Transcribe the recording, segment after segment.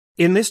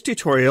In this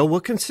tutorial,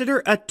 we'll consider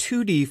a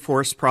 2D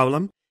force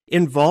problem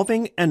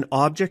involving an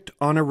object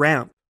on a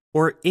ramp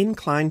or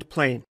inclined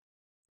plane.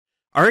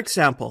 Our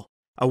example,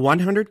 a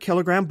 100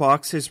 kilogram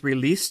box is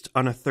released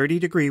on a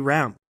 30-degree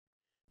ramp.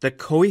 The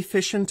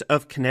coefficient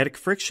of kinetic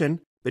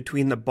friction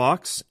between the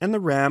box and the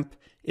ramp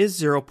is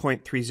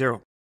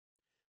 0.30.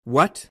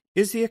 What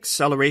is the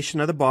acceleration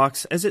of the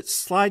box as it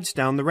slides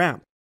down the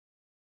ramp?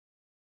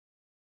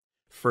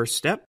 First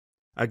step,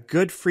 a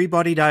good free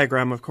body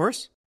diagram, of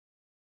course.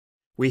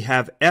 We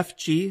have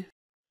Fg,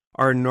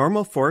 our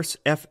normal force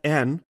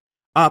Fn,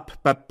 up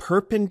but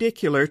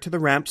perpendicular to the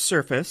ramp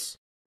surface.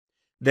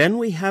 Then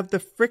we have the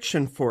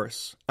friction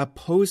force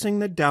opposing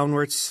the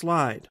downward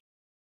slide.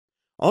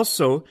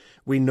 Also,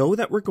 we know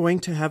that we're going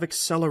to have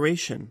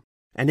acceleration,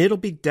 and it'll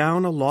be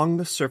down along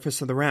the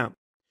surface of the ramp.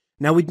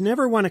 Now, we'd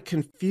never want to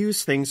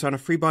confuse things on a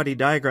free body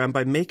diagram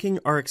by making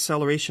our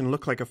acceleration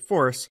look like a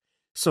force,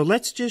 so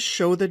let's just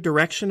show the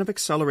direction of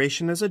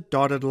acceleration as a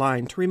dotted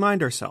line to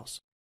remind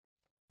ourselves.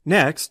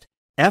 Next,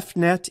 F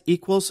net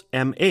equals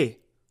ma,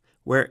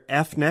 where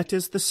F net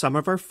is the sum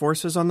of our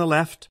forces on the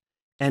left,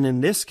 and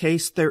in this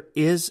case there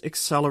is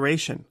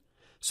acceleration,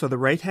 so the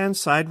right-hand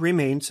side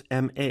remains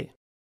ma.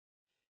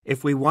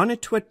 If we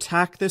wanted to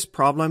attack this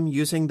problem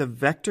using the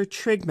vector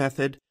trig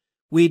method,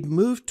 we'd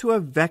move to a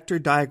vector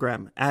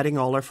diagram, adding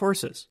all our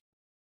forces.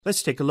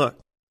 Let's take a look.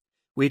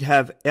 We'd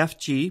have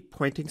Fg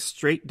pointing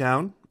straight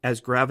down,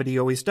 as gravity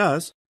always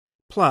does,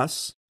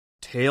 plus,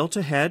 tail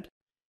to head,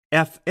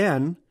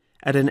 Fn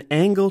at an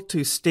angle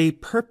to stay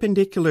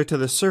perpendicular to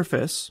the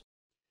surface,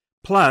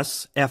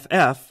 plus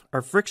Ff,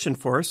 our friction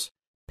force,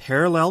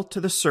 parallel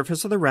to the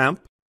surface of the ramp,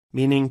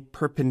 meaning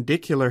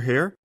perpendicular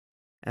here,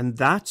 and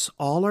that's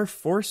all our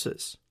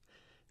forces.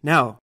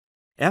 Now,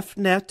 F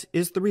net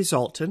is the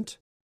resultant,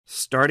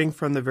 starting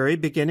from the very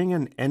beginning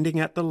and ending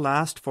at the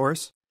last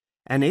force,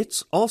 and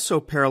it's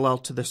also parallel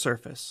to the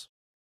surface,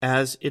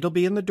 as it'll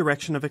be in the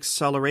direction of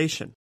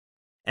acceleration.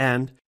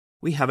 And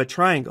we have a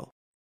triangle.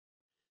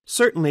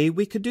 Certainly,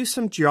 we could do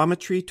some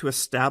geometry to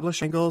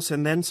establish angles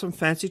and then some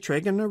fancy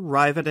trig and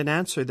arrive at an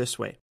answer this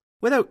way,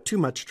 without too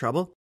much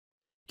trouble.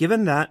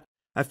 Given that,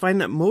 I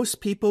find that most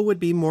people would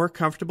be more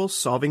comfortable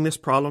solving this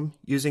problem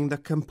using the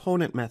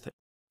component method.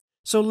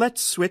 So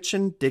let's switch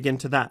and dig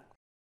into that.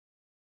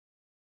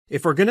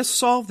 If we're going to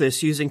solve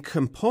this using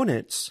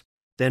components,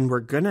 then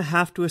we're going to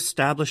have to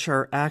establish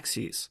our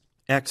axes,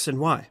 x and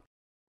y.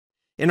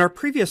 In our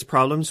previous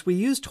problems, we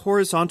used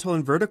horizontal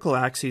and vertical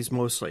axes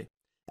mostly,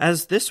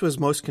 as this was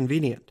most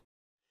convenient.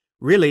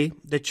 Really,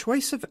 the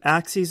choice of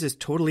axes is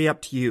totally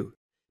up to you,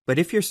 but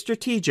if you're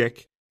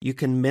strategic, you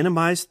can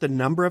minimize the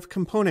number of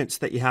components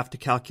that you have to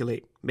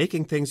calculate,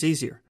 making things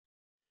easier.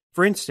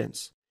 For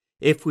instance,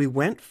 if we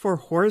went for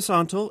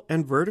horizontal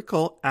and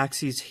vertical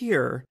axes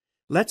here,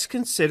 let's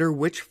consider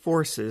which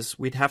forces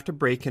we'd have to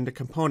break into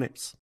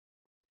components.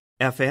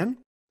 Fn?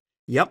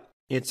 Yep,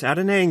 it's at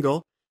an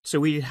angle, so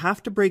we'd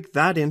have to break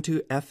that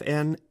into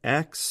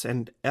Fnx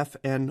and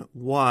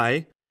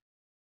Fny.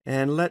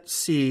 And let's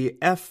see,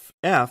 Ff,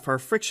 our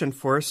friction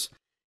force,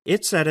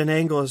 it's at an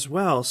angle as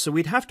well, so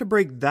we'd have to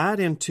break that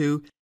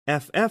into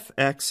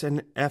Ffx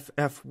and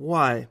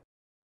Ffy.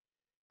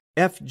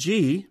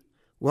 Fg,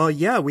 well,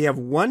 yeah, we have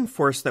one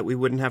force that we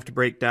wouldn't have to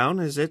break down,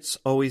 as it's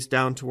always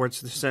down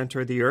towards the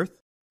center of the Earth.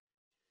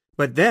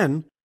 But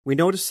then, we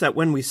notice that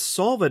when we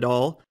solve it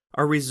all,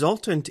 our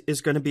resultant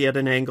is going to be at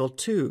an angle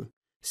too.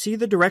 See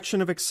the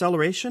direction of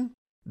acceleration?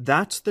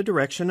 That's the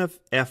direction of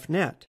F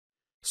net.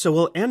 So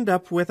we'll end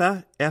up with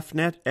a F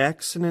net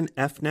x and an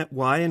F net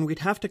y, and we'd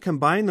have to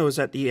combine those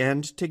at the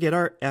end to get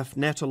our F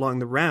net along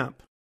the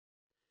ramp.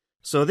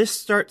 So this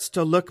starts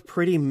to look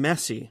pretty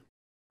messy,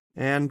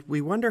 and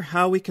we wonder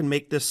how we can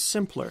make this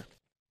simpler.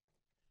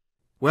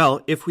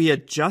 Well, if we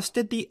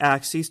adjusted the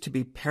axes to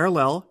be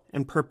parallel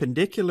and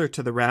perpendicular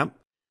to the ramp,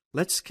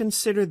 let's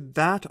consider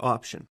that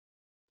option.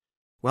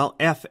 Well,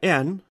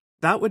 Fn,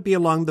 that would be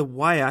along the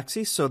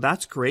y-axis, so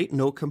that's great,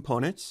 no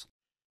components.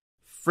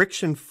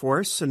 Friction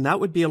force, and that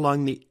would be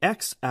along the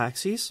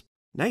x-axis.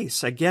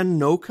 Nice, again,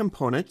 no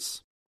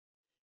components.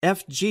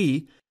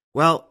 Fg,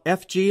 well,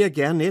 Fg,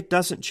 again, it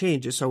doesn't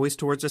change. It's always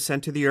towards the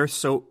center of the Earth,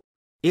 so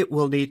it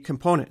will need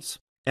components,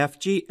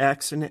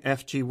 Fgx and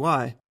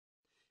Fgy.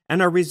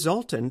 And our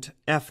resultant,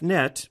 F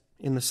net,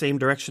 in the same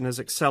direction as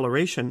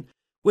acceleration,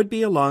 would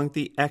be along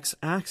the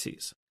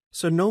x-axis,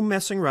 so no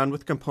messing around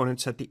with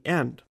components at the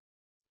end.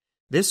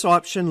 This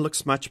option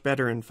looks much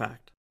better, in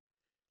fact.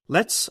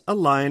 Let's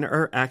align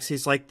our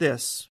axes like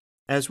this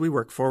as we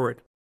work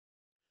forward.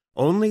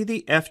 Only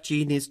the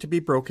Fg needs to be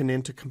broken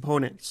into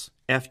components,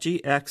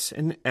 Fgx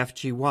and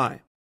Fgy.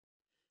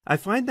 I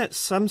find that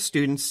some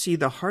students see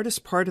the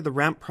hardest part of the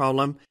ramp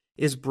problem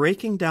is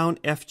breaking down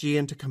Fg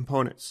into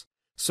components.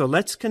 So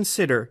let's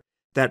consider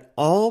that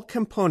all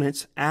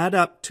components add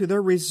up to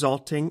their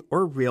resulting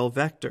or real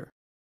vector.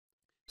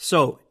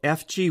 So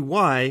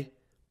Fgy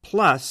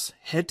plus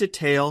head to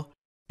tail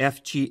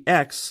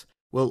Fgx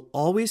will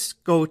always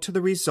go to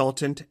the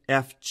resultant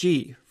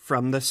Fg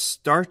from the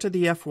start of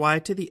the Fy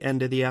to the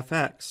end of the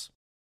Fx.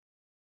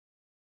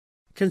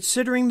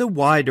 Considering the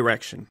y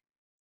direction,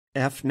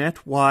 F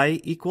net y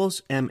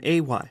equals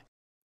may.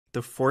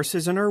 The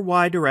forces in our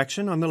y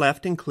direction on the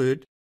left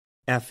include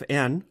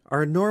Fn,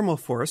 our normal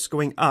force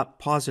going up,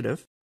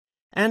 positive,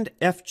 and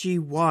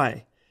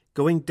Fgy,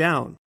 going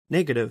down,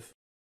 negative.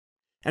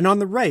 And on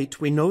the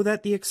right, we know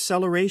that the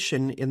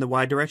acceleration in the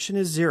y direction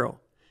is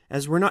 0,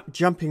 as we're not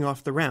jumping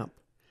off the ramp.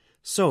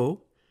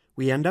 So,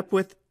 we end up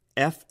with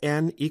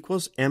Fn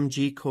equals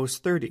mg cos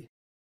 30.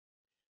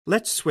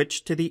 Let's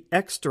switch to the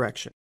x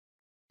direction.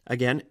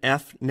 Again,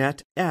 F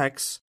net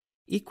x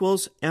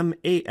equals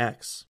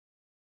max.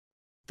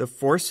 The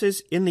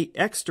forces in the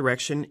x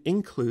direction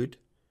include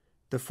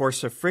the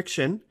force of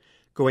friction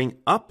going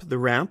up the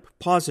ramp,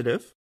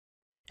 positive,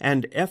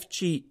 and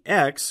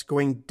Fgx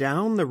going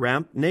down the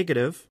ramp,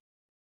 negative,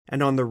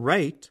 and on the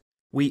right,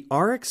 we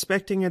are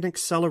expecting an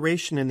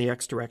acceleration in the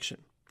x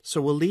direction,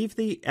 so we'll leave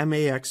the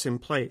max in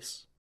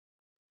place.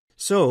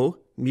 So,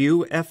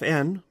 mu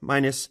Fn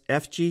minus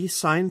Fg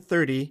sine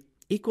 30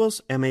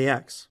 equals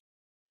max.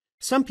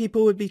 Some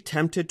people would be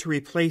tempted to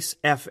replace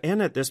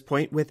Fn at this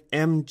point with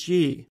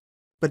mg,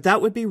 but that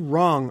would be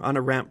wrong on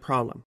a ramp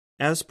problem,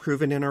 as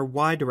proven in our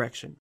y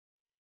direction.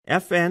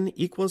 Fn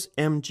equals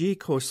mg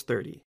cos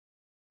 30.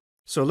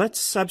 So let's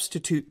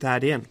substitute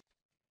that in.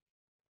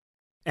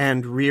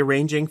 And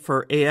rearranging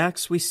for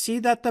ax, we see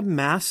that the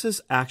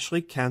masses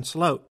actually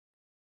cancel out.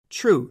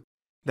 True,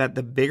 that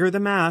the bigger the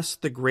mass,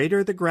 the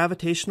greater the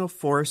gravitational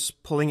force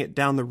pulling it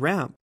down the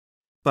ramp,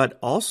 but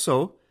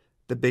also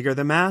the bigger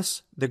the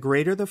mass, the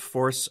greater the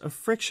force of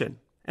friction,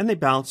 and they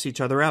balance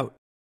each other out.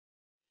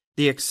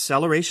 The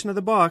acceleration of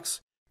the box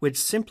would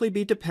simply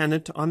be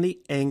dependent on the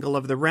angle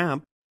of the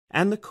ramp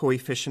and the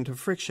coefficient of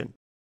friction.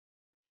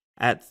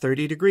 At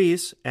 30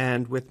 degrees,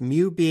 and with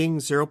mu being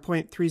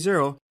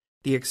 0.30,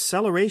 the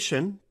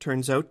acceleration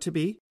turns out to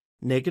be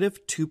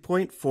negative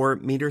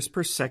 2.4 meters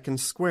per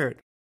second squared.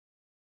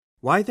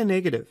 Why the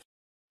negative?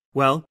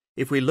 Well,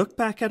 if we look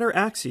back at our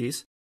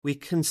axes, we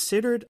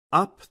considered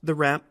up the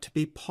ramp to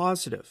be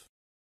positive,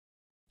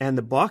 and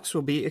the box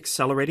will be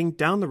accelerating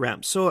down the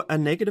ramp, so a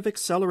negative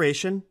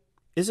acceleration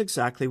is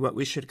exactly what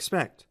we should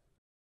expect.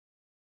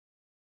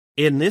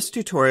 In this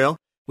tutorial,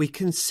 we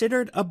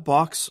considered a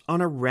box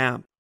on a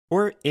ramp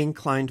or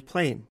inclined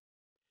plane.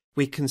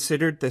 We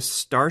considered the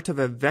start of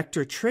a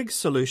vector trig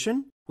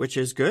solution, which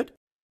is good,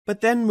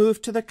 but then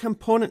moved to the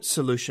component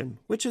solution,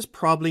 which is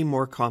probably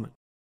more common.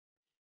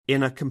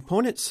 In a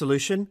component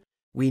solution,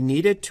 we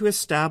needed to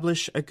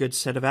establish a good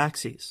set of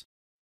axes.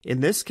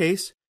 In this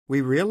case,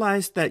 we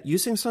realized that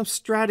using some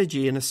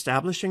strategy in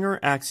establishing our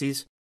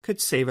axes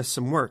could save us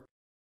some work.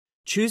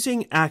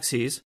 Choosing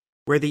axes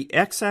where the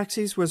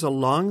x-axis was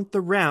along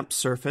the ramp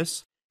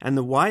surface and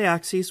the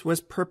y-axis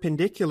was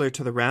perpendicular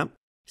to the ramp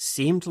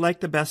seemed like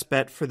the best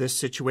bet for this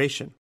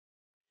situation.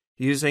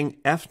 Using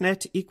F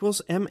net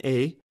equals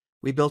ma,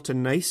 we built a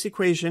nice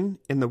equation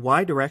in the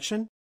y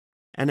direction,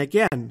 and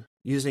again,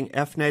 using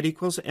F net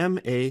equals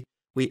ma,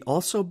 we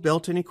also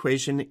built an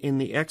equation in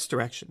the x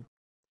direction.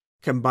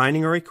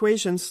 Combining our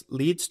equations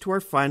leads to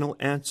our final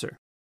answer,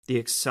 the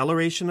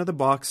acceleration of the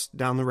box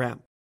down the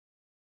ramp.